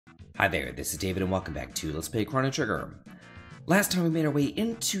Hi there, this is David and welcome back to Let's Play Chrono Trigger. Last time we made our way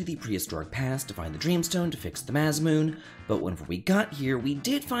into the prehistoric past to find the Dreamstone to fix the Mazmoon, but whenever we got here we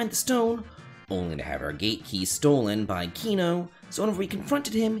did find the stone, only to have our gate key stolen by Chrono, so whenever we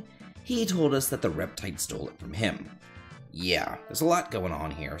confronted him, he told us that the Reptite stole it from him. Yeah, there's a lot going on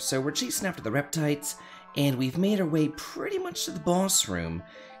here, so we're chasing after the Reptites, and we've made our way pretty much to the boss room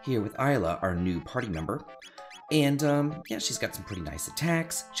here with Isla, our new party member. And, yeah, she's got some pretty nice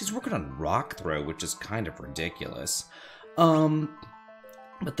attacks. She's working on Rock Throw, which is kind of ridiculous.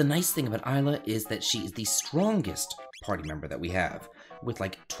 But the nice thing about Isla is that she is the strongest party member that we have, with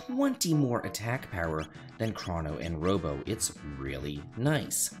like 20 more attack power than Chrono and Robo. It's really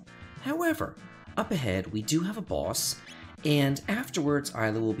nice. However, up ahead, we do have a boss, and afterwards,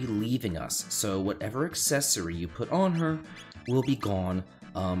 Isla will be leaving us, so whatever accessory you put on her will be gone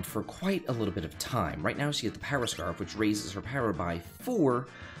for quite a little bit of time. Right now she has the Power Scarf, which raises her power by 4,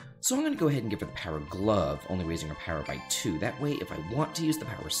 so I'm going to go ahead and give her the Power Glove, only raising her power by 2. That way, if I want to use the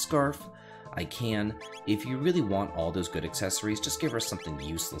Power Scarf, I can. If you really want all those good accessories, just give her something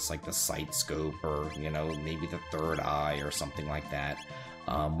useless like the Sight Scope or, you know, maybe the Third Eye or something like that.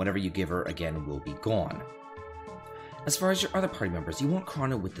 Whatever you give her, again, will be gone. As far as your other party members, you want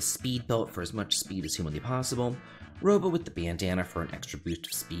Chrono with the Speed Belt for as much speed as humanly possible, Robo with the bandana for an extra boost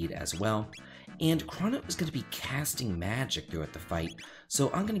of speed as well, and Chrono is going to be casting magic throughout the fight, so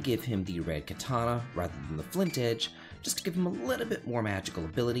I'm going to give him the red katana rather than the flint edge, just to give him a little bit more magical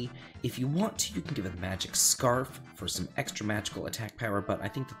ability. If you want to, you can give him the magic scarf for some extra magical attack power, but I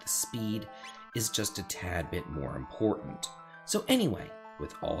think that the speed is just a tad bit more important. So anyway,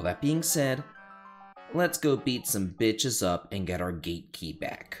 with all that being said, let's go beat some bitches up and get our gate key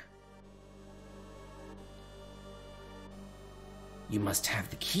back. You must have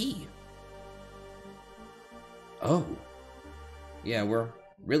the key. Oh. Yeah, we're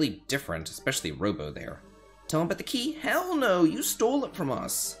really different, especially Robo there. Tell him about the key? Hell no, you stole it from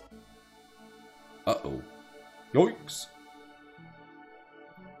us. Uh-oh. Yoinks.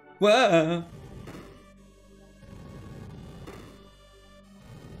 Whoa.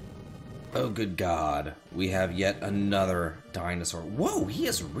 Oh, good God. We have yet another dinosaur. Whoa, he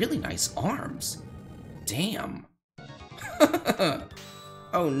has really nice arms. Damn.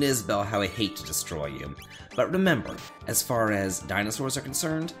 Oh, Nizbel, how I hate to destroy you. But remember, as far as dinosaurs are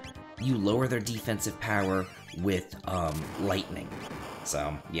concerned, you lower their defensive power with lightning.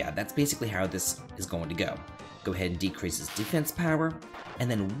 So, yeah, that's basically how this is going to go. Go ahead and decrease his defense power,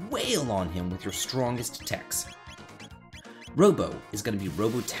 and then wail on him with your strongest attacks. Robo is going to be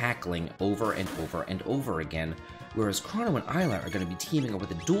robo-tackling over and over and over again, whereas Chrono and Isla are going to be teaming up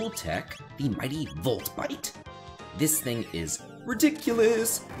with a dual tech, the mighty Volt Bite. This thing is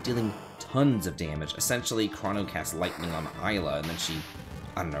ridiculous, dealing tons of damage. Essentially, Chrono casts lightning on Isla, and then she,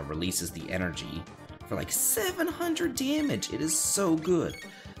 I don't know, releases the energy for like 700 damage. It is so good.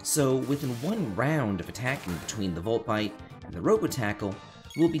 So within one round of attacking between the Volt Bite and the Robo Tackle,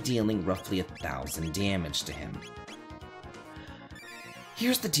 we'll be dealing roughly 1,000 damage to him.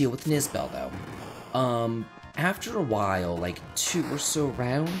 Here's the deal with Nizbel, though. After a while, like 2 or so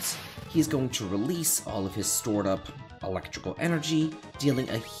rounds, he's going to release all of his stored up electrical energy, dealing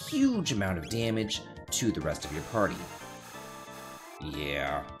a huge amount of damage to the rest of your party.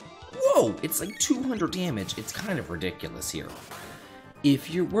 Yeah. Whoa! It's like 200 damage. It's kind of ridiculous here. If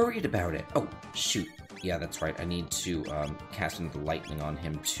you're worried about it... Oh, shoot. Yeah, that's right. I need to cast another lightning on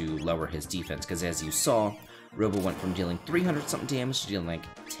him to lower his defense, because as you saw, Robo went from dealing 300-something damage to dealing like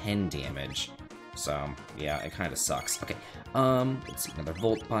 10 damage. So, yeah, it kind of sucks. Okay, let's see, another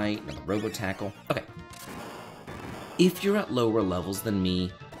Volt Bite, another Robo Tackle. Okay. If you're at lower levels than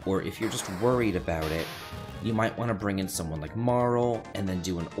me, or if you're just worried about it, you might want to bring in someone like Marl, and then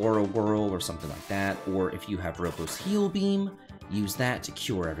do an Aura Whirl or something like that, or if you have Robo's Heal Beam, use that to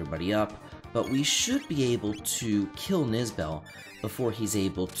cure everybody up. But we should be able to kill Nizbel before he's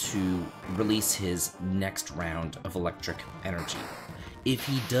able to release his next round of electric energy. If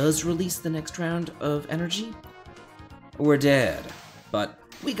he does release the next round of energy, we're dead. But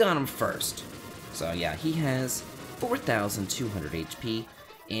we got him first. So yeah, he has 4,200 HP,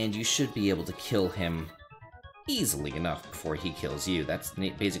 and you should be able to kill him easily enough before he kills you. That's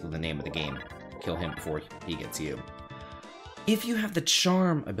basically the name of the game. Kill him before he gets you. If you have the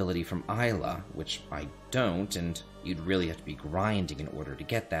Charm ability from Isla, which I don't, and you'd really have to be grinding in order to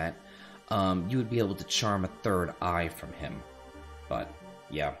get that, you would be able to charm a third eye from him. But,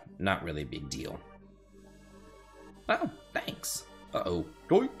 yeah, not really a big deal. Oh, thanks. Uh-oh.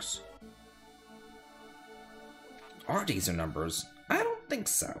 Doinks. Are these our numbers? I don't think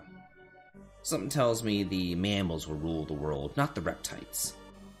so. Something tells me the mammals will rule the world, not the reptites.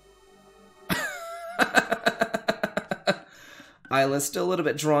 Isla's still a little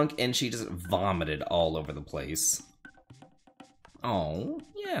bit drunk, and she just vomited all over the place. Oh,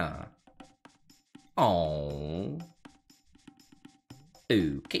 yeah. Oh.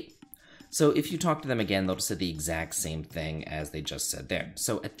 Okay. So if you talk to them again, they'll just say the exact same thing as they just said there.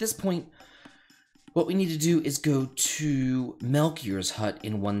 So at this point, what we need to do is go to Melchior's hut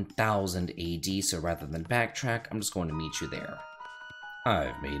in 1000 AD. So rather than backtrack, I'm just going to meet you there.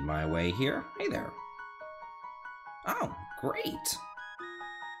 I've made my way here. Hey there. Oh, great.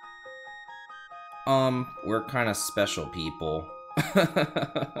 We're kind of special people.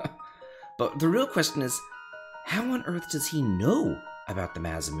 But the real question is, how on earth does he know about the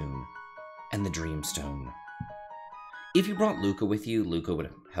Masamune and the Dreamstone? If you brought Luca with you, Luca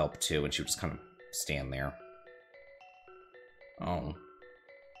would help too, and she would just kind of stand there. Oh.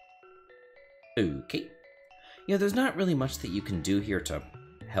 Okay. You know, there's not really much that you can do here to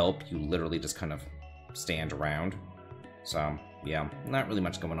help. You literally just kind of stand around. So, yeah, not really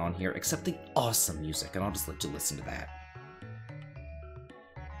much going on here, except the awesome music, and I'll just let you listen to that.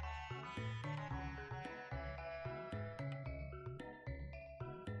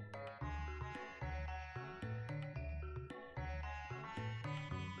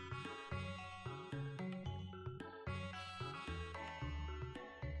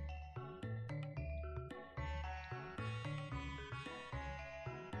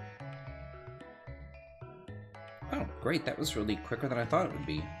 Oh, great, that was really quicker than I thought it would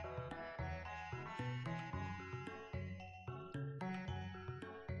be.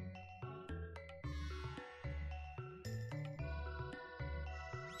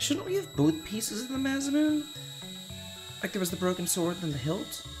 Shouldn't we have both pieces of the Masamune? Like there was the broken sword and the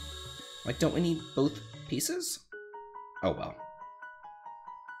hilt? Like, don't we need both pieces? Oh well.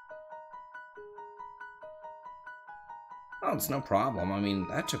 Oh, it's no problem. I mean,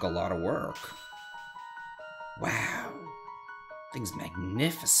 that took a lot of work. Wow. Thing's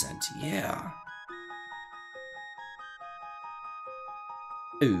magnificent, yeah.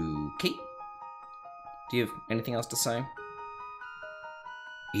 Okay. Do you have anything else to say?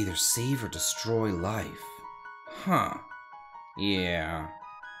 Either save or destroy life. Huh. Yeah.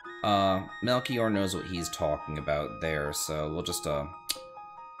 Melchior knows what he's talking about there, so we'll just,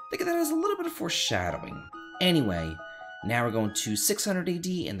 think of that as a little bit of foreshadowing. Anyway, now we're going to 600 AD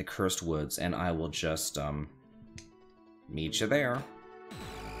in the Cursed Woods, and I will just, meet you there.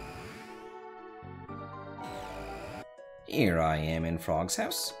 Here I am in Frog's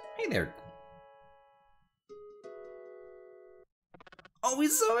house. Hey there. Oh,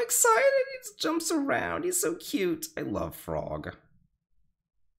 he's so excited! He just jumps around. He's so cute. I love Frog.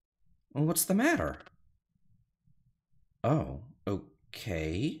 Well, what's the matter? Oh,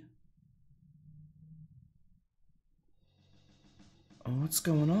 okay. Oh, what's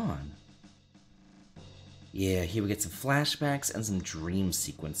going on? Yeah, here we get some flashbacks and some dream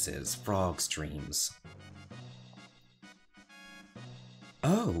sequences. Frog's dreams.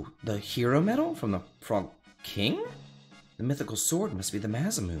 Oh, the hero medal from the Frog King? The mythical sword must be the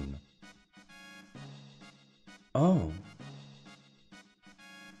Masamune. Oh.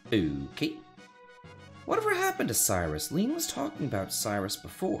 Okay. Whatever happened to Cyrus? Lean was talking about Cyrus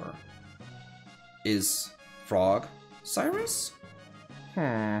before. Is Frog Cyrus?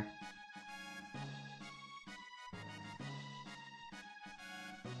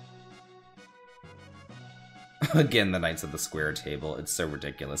 Again, the Knights of the Square Table. It's so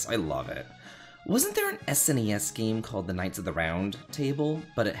ridiculous. I love it. Wasn't there an SNES game called the Knights of the Round Table,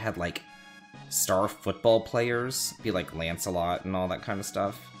 but it had, like, star football players? Be like Lancelot and all that kind of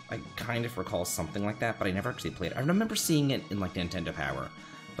stuff? I kind of recall something like that, but I never actually played it. I remember seeing it in, like, Nintendo Power,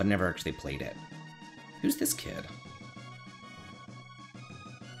 but never actually played it. Who's this kid?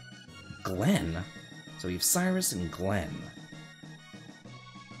 Glenn? So we have Cyrus and Glenn.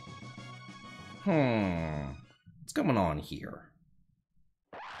 What's going on here?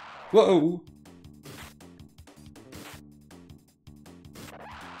 Whoa!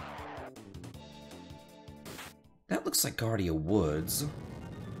 That looks like Guardia Woods.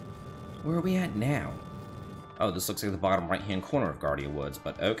 Where are we at now? Oh, this looks like the bottom right-hand corner of Guardia Woods,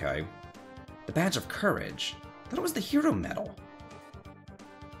 but okay. The Badge of Courage. I thought it was the Hero Medal.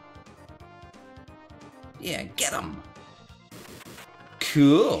 Yeah, get him!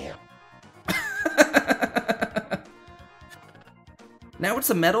 Cool! Now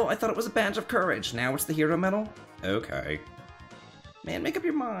it's a medal? I thought it was a Badge of Courage. Now it's the Hero Medal? Okay. Man, make up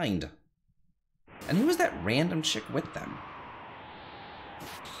your mind. And who was that random chick with them?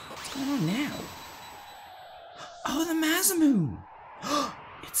 What's going on now? Oh, the Masamune!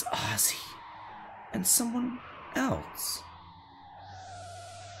 It's Ozzy. And someone else.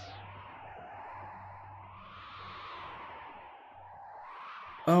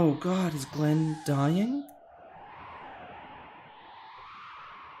 Oh god, is Glenn dying?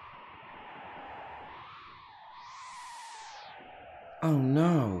 Oh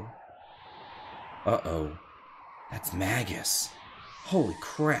no. Uh-oh. That's Magus. Holy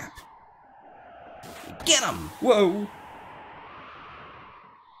crap. Get him! Whoa!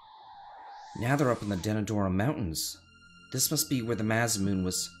 Now they're up in the Denadora Mountains. This must be where the Masamune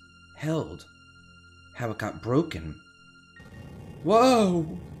was held. How it got broken.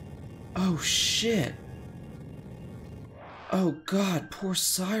 Whoa! Oh shit! Oh god, poor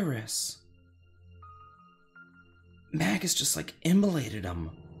Cyrus. Magus just like immolated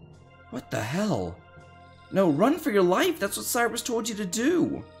him. What the hell? No, run for your life! That's what Cyrus told you to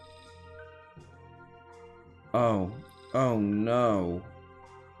do! Oh. Oh no.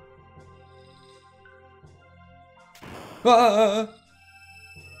 Ah!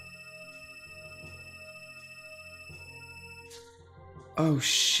 Oh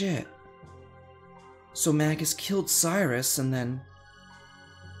shit. So Magus killed Cyrus and then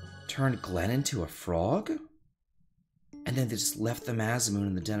turned Glenn into a frog? And then they just left the Masamune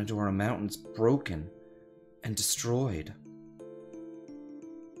in the Denadora Mountains broken and destroyed.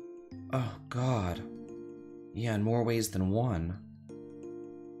 Oh god. Yeah, in more ways than one.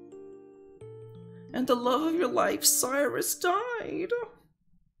 And the love of your life, Cyrus, died.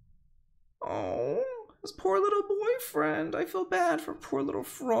 Oh, his poor little boyfriend. I feel bad for poor little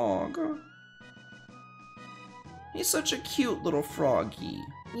frog. He's such a cute little froggy.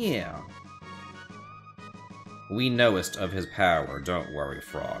 Yeah. We knowest of his power, don't worry,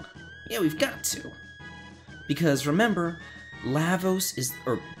 Frog. Yeah, we've got to. Because remember, Magus is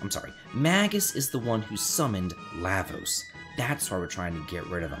the one who summoned Lavos. That's why we're trying to get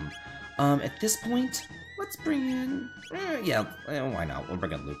rid of him. At this point, let's bring in... why not? We'll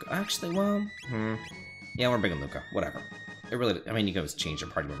bring in Luca. Actually, well... Yeah, we're bringing Luca. Whatever. It really... I mean, you can always change your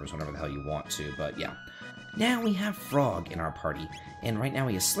party members whenever the hell you want to, but yeah. Now we have Frog in our party, and right now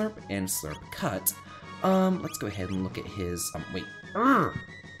he has Slurp and Slurp Cut. Let's go ahead and look at his... wait.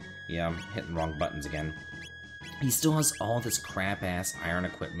 Yeah, I'm hitting wrong buttons again. He still has all this crap-ass iron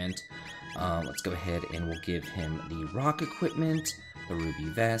equipment. Let's go ahead and we'll give him the rock equipment, the ruby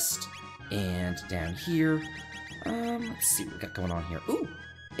vest, and down here, let's see what we got going on here. Ooh,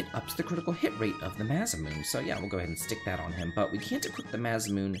 it ups the critical hit rate of the Masamune. So yeah, we'll go ahead and stick that on him, but we can't equip the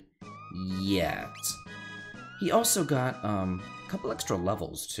Masamune yet. He also got, a couple extra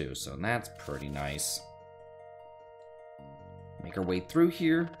levels too, so that's pretty nice. Make our way through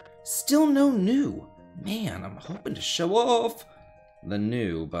here. Still no new. Man, I'm hoping to show off the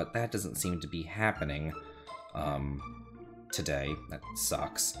new, but that doesn't seem to be happening, today. That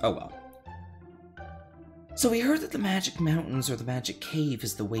sucks. Oh well. So we heard that the Magic Mountains or the Magic Cave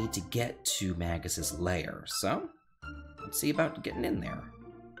is the way to get to Magus's lair, so let's see about getting in there.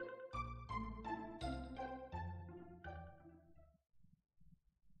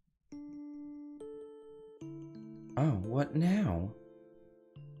 Oh, what now?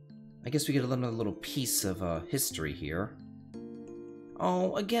 I guess we get another little piece of history here.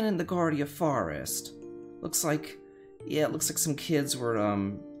 Oh, again in the Guardia Forest. Looks like some kids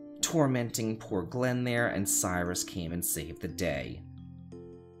were tormenting poor Glenn there, and Cyrus came and saved the day.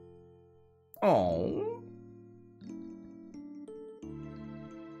 Oh.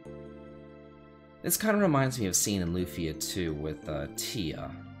 This kind of reminds me of scene in Lufia 2 with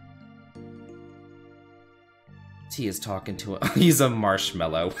Tia. Tia's talking to a... He's a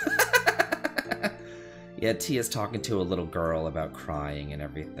marshmallow. Yeah, Tia's talking to a little girl about crying and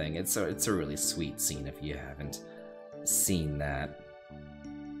everything. It's a really sweet scene if you haven't seen that.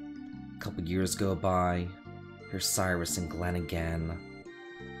 A couple years go by. Here's Cyrus and Glenn again.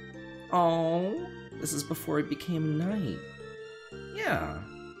 Oh, this is before it became night. Yeah.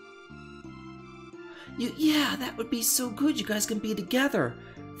 Yeah, that would be so good. You guys can be together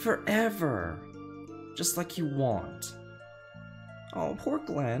forever. Just like you want. Oh, poor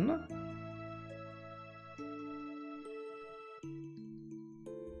Glenn.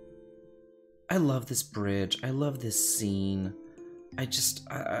 I love this bridge. I love this scene.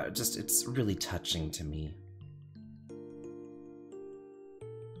 It's really touching to me.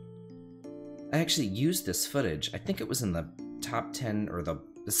 I actually used this footage. I think it was in the top 10 or the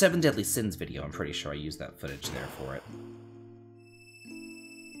 7 Deadly Sins video. I'm pretty sure I used that footage there for it.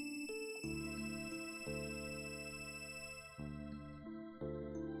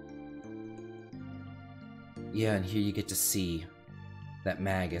 Yeah, and here you get to see that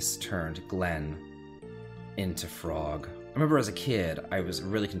Magus turned Glenn into Frog. I remember as a kid, I was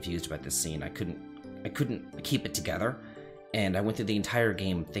really confused about this scene. I couldn't keep it together, and I went through the entire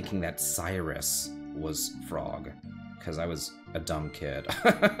game thinking that Cyrus was Frog, because I was a dumb kid.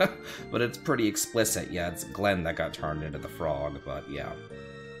 But it's pretty explicit. Yeah, it's Glenn that got turned into the frog, but yeah.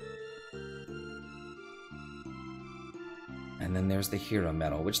 And then there's the hero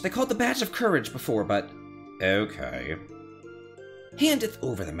medal, which they called the Badge of Courage before, but okay. Handeth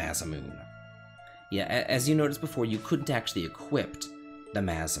over the Masamune. Yeah, as you noticed before, you couldn't actually equip the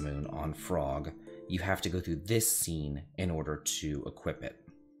Masamune on Frog. You have to go through this scene in order to equip it.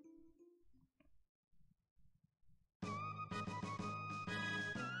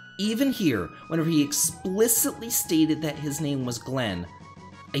 Even here, whenever he explicitly stated that his name was Glenn,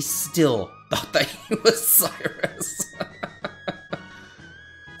 I still thought that he was Cyrus.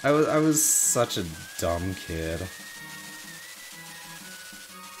 I was such a dumb kid.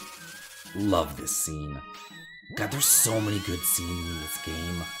 Love this scene. God, there's so many good scenes in this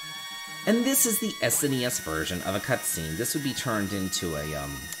game. And this is the SNES version of a cutscene. This would be turned into a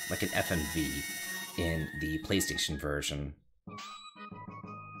like an FMV in the PlayStation version.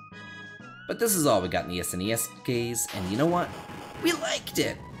 But this is all we got in the SNES days, and you know what? We liked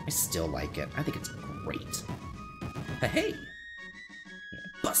it! I still like it. I think it's great. But hey!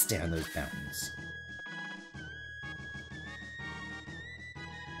 Bust down those fountains.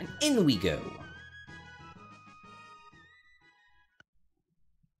 And in we go!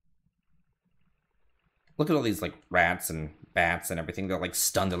 Look at all these, like, rats and bats and everything. They're, like,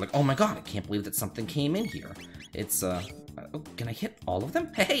 stunned. They're like, oh my god, I can't believe that something came in here. It's, oh, can I hit all of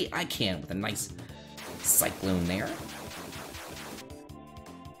them? Hey, I can with a nice cyclone there.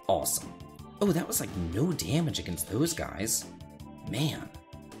 Awesome. Oh, that was, like, no damage against those guys. Man.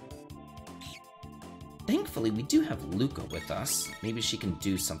 Thankfully, we do have Luca with us. Maybe she can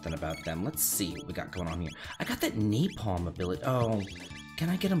do something about them. Let's see what we got going on here. I got that napalm ability. Oh, can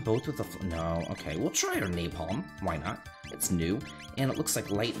I get them both with the... No, okay, we'll try our napalm. Why not? It's new. And it looks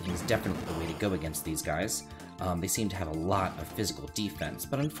like lightning is definitely the way to go against these guys. They seem to have a lot of physical defense,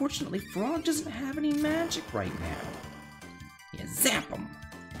 but unfortunately, Frog doesn't have any magic right now. Yeah, zap them.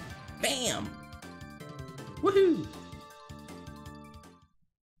 Bam! Woohoo!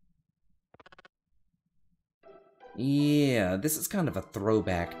 Yeah, this is kind of a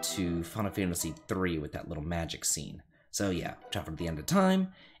throwback to Final Fantasy III with that little magic scene. So yeah, travel to the end of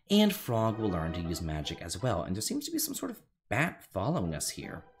time, and Frog will learn to use magic as well, and there seems to be some sort of bat following us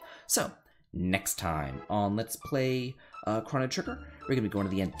here. So, next time on Let's Play Chrono Trigger, we're going to be going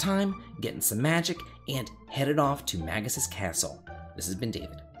to the end of time, getting some magic, and headed off to Magus's castle. This has been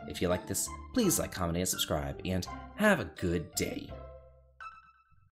David. If you like this, please like, comment, and subscribe, and have a good day.